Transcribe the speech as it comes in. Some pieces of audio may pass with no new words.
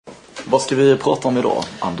Vad ska vi prata om idag,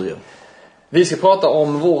 André? Vi ska prata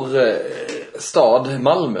om vår stad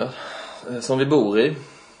Malmö som vi bor i.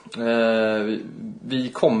 Vi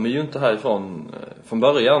kommer ju inte härifrån från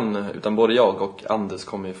början, utan både jag och Anders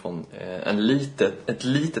kommer ifrån ett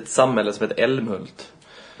litet samhälle som heter Älmhult.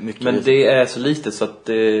 Men det är så litet så att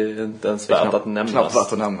det är inte ens värt att nämnas. Knappt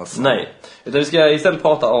värt att nämnas. Nej, utan vi ska istället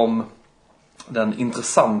prata om den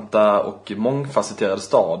intressanta och mångfacetterade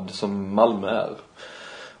stad som Malmö är.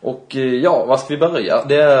 Och ja, vad ska vi börja?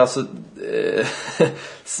 Det är alltså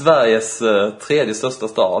Sveriges tredje största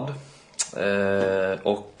stad.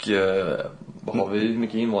 Och vad har vi? Hur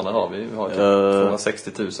mycket invånare har vi? Vi har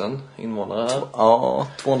 260 000 invånare här. Ja,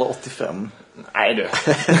 285. Nej du.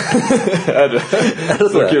 Är du?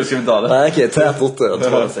 Så kul ska vi ta det. Nej, okej, tätorter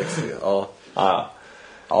 260. Ja.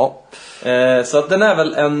 Ja. Så att den är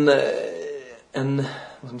väl en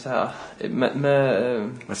vad ska man säga,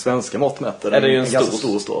 med svenska mått mätt är det ju en ganska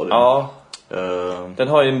stor stad. Ja. Den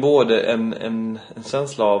har ju både en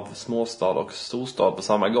känsla av småstad och storstad på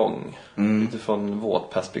samma gång, utifrån vårt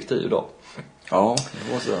perspektiv då. Ja,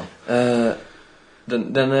 det var så.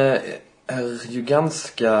 Den är ju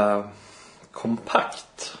ganska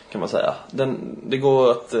kompakt, kan man säga. Det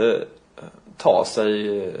går att ta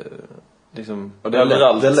sig liksom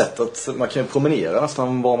överallt. Det är lätt att man kan promenera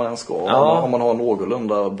nästan var man än ska, om man har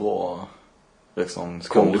någorlunda bra liksom,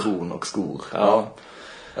 kondition och skor. Ja.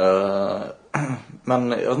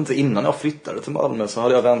 Men jag vet inte, innan jag flyttade till Malmö så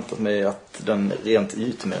hade jag väntat mig att den rent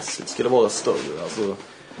ytmässigt skulle vara större. Alltså,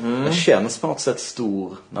 den känns på något sätt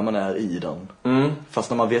stor när man är i den. Fast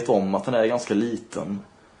när man vet om att den är ganska liten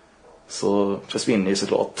så försvinner ju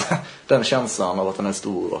såklart den känslan av att den är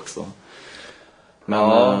stor också.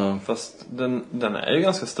 Men, fast den är ju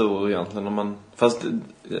ganska stor egentligen om man, fast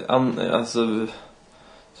alltså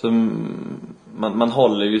så man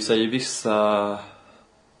håller ju sig i vissa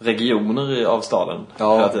regioner av staden.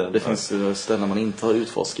 Ja, det finns ju ställen man inte har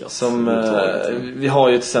utforskat. Som vi har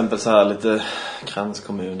ju till exempel så här lite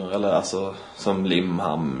kranskommuner, eller alltså som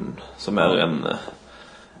Limhamn, som är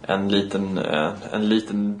en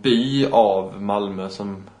liten by av Malmö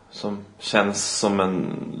som känns som en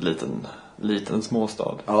liten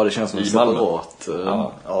småstad. Ja, det känns som en separat,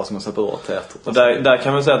 som en separat tätort. Och där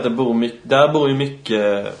kan man säga att där bor ju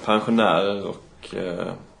mycket pensionärer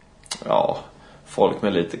och folk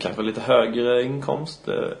med kanske lite högre inkomst.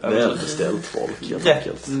 Välbeställt folk.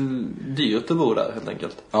 Rätt dyrt att bo där helt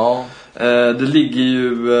enkelt. Ja. Det ligger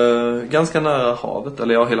ju ganska nära havet.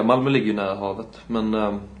 Eller hela Malmö ligger ju nära havet.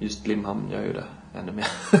 Men just Limhamn gör ju det ännu mer.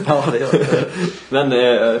 Ja, det gör det. Men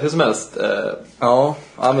hur som helst.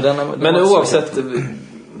 Men oavsett,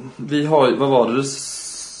 vi har, vad var det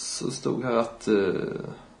så stod här att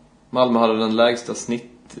Malmö hade den lägsta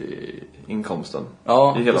inkomsten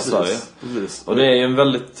i hela Sverige. Precis. Och det är ju en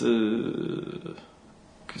väldigt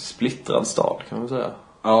splittrad stad, kan man säga.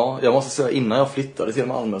 Ja, jag måste säga, innan jag flyttade till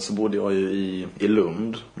Malmö så bodde jag ju i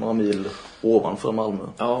Lund, några mil ovanför Malmö.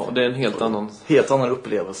 Ja, och det är en helt annan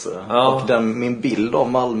upplevelse. Ja. Och min bild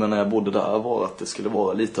av Malmö när jag bodde där var att det skulle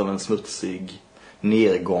vara lite av en smutsig,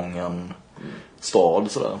 nedgången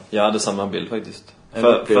stad sådär. Jag hade samma bild faktiskt.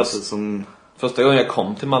 Första gången jag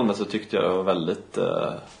kom till Malmö så tyckte jag det var väldigt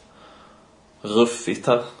ruffigt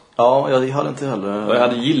här. Ja, jag hade inte heller. Och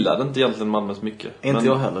jag gillade inte egentligen Malmö så mycket. Inte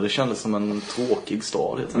jag heller, det kändes som en tråkig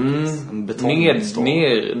stad helt enkelt. En betongstad.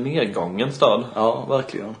 Nedgången stad. Ja,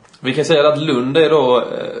 verkligen. Vi kan säga att Lund är då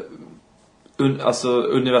alltså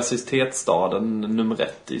universitetsstaden nummer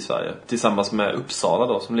 1 i Sverige. Tillsammans med Uppsala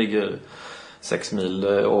då, som ligger 6 mil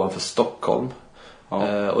ovanför Stockholm.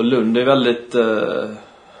 Ja. Och Lund är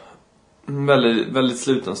väldigt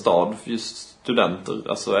sluten stad för just studenter.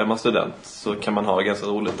 Alltså är man student så kan man ha det ganska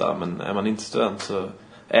roligt där, men är man inte student så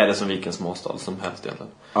är det som vilken småstad som helst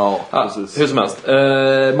egentligen. Ja, precis. Hur som helst.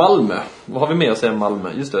 Malmö. Vad har vi mer att säga om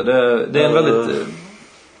Malmö? Just det är en väldigt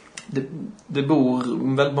det bor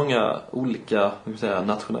väldigt många olika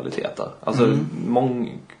nationaliteter. Alltså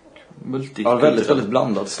multikulturell. Ja, väldigt, väldigt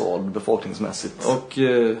blandad stad befolkningsmässigt. Och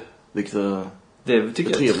vilket det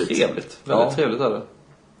tycker jag är trevligt. Väldigt trevligt är det.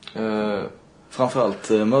 Framförallt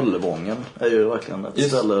Möllevången är ju verkligen ett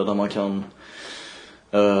ställe där man kan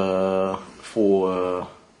få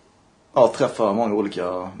träffa många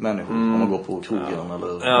olika människor om man går på krogen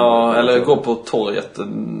eller gå på torget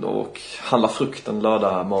och handla frukten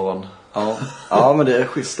lördag morgon. Ja, men det är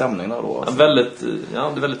schysst stämning där då. Alltså. Det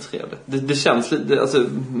är väldigt trevligt. Det känns lite, alltså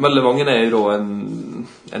Möllevången är ju då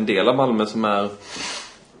en del av Malmö som är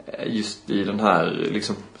just i den här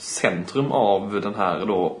liksom centrum av den här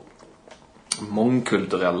då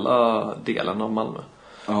mångkulturella delen av Malmö.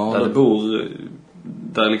 Ja, där det bor,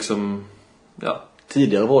 där liksom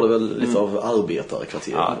Tidigare var det väl lite av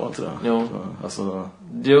arbetarkvarter, Ja, var det inte det? jo. Alltså,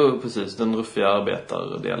 Jo, precis. Den ruffiga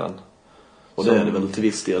arbetardelen. och det är det väl till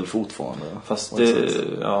viss del fortfarande. Fast det,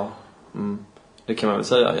 ja, det kan man väl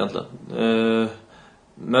säga egentligen.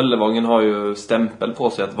 Möllevången har ju stämpel på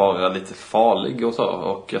sig att vara lite farlig och så.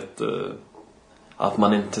 Och att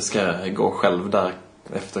man inte ska gå själv där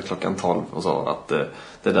efter klockan 12 och så. Att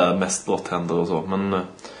det där mest brott händer och så. Men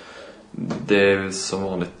det är som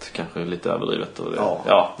vanligt kanske lite överdrivet. Och det,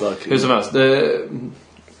 ja, verkligen.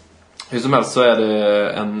 Hur som helst så är det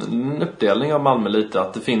en uppdelning av Malmö lite.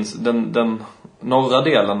 Att det finns den norra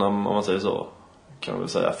delen, om man säger så, kan man väl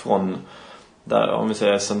säga, från där, om vi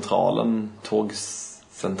säger centralen,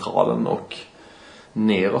 tågcentralen och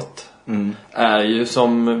neråt, är ju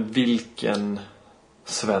som vilken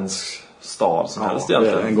svensk stad som helst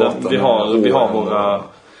egentligen. Vi har våra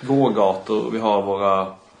gågator, vi har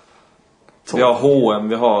H&M,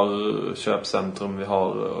 vi har köpcentrum, vi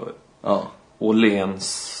har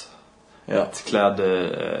Åhléns, ett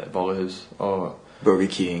klädvaruhus och Burger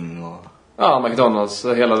King och McDonalds,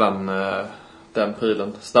 hela den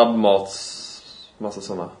prylen. Snabbmats, massa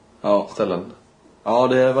sådana ställen. Ja,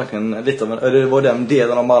 det är verkligen lite av det var den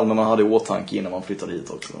delen av Malmö man hade i åtanke innan man flyttade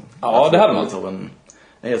hit också. Ja, det hade man.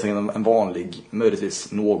 En vanlig,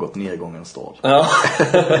 möjligtvis något nedgången stad. Ja.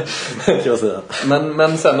 Kan jag säga.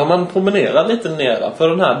 Men sen om man promenerar lite nere för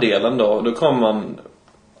den här delen då kommer man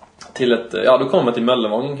till till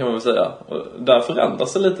Möllevången, kan man väl säga. Och där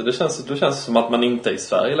förändras det lite. Det känns som att man inte är i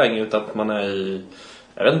Sverige längre, utan att man är i,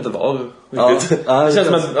 jag vet inte var riktigt. Det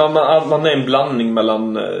känns som att man är en blandning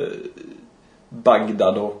mellan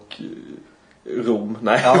Bagdad och Rom.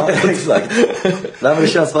 Nej. Ja, exakt. Nej, men det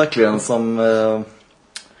känns verkligen som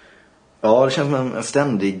det känns som en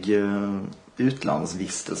ständig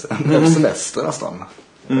utlandsvistelse, en semester nästan.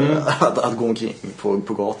 Att gå omkring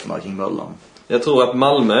på gatorna kring Möllan. Jag tror att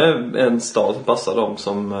Malmö är en stad som passar dem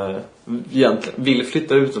som egentligen vill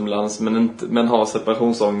flytta utomlands men har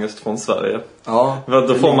separationsångest från Sverige. Ja. För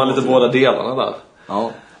då får man lite båda delarna där.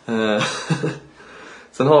 Ja.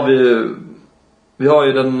 Sen har vi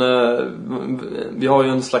har ju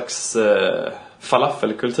en slags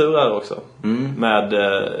falafelkultur här också. Med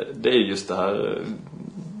det är just det här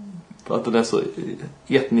att den är så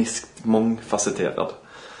etniskt mångfacetterad.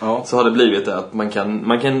 Ja. Så har det blivit det att man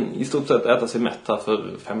kan i stort sett äta sig mätt här för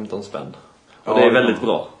 15 spänn. Och det är väldigt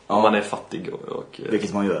bra om man är fattig och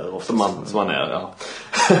vilket man gör ofta. Som man är, ja.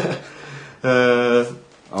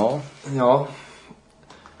 Ja.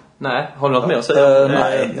 Nej, har du något mer att säga?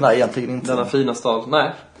 Nej, egentligen inte. Denna fina stad.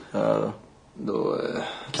 Nej. Då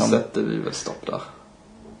sätter vi väl stopp där.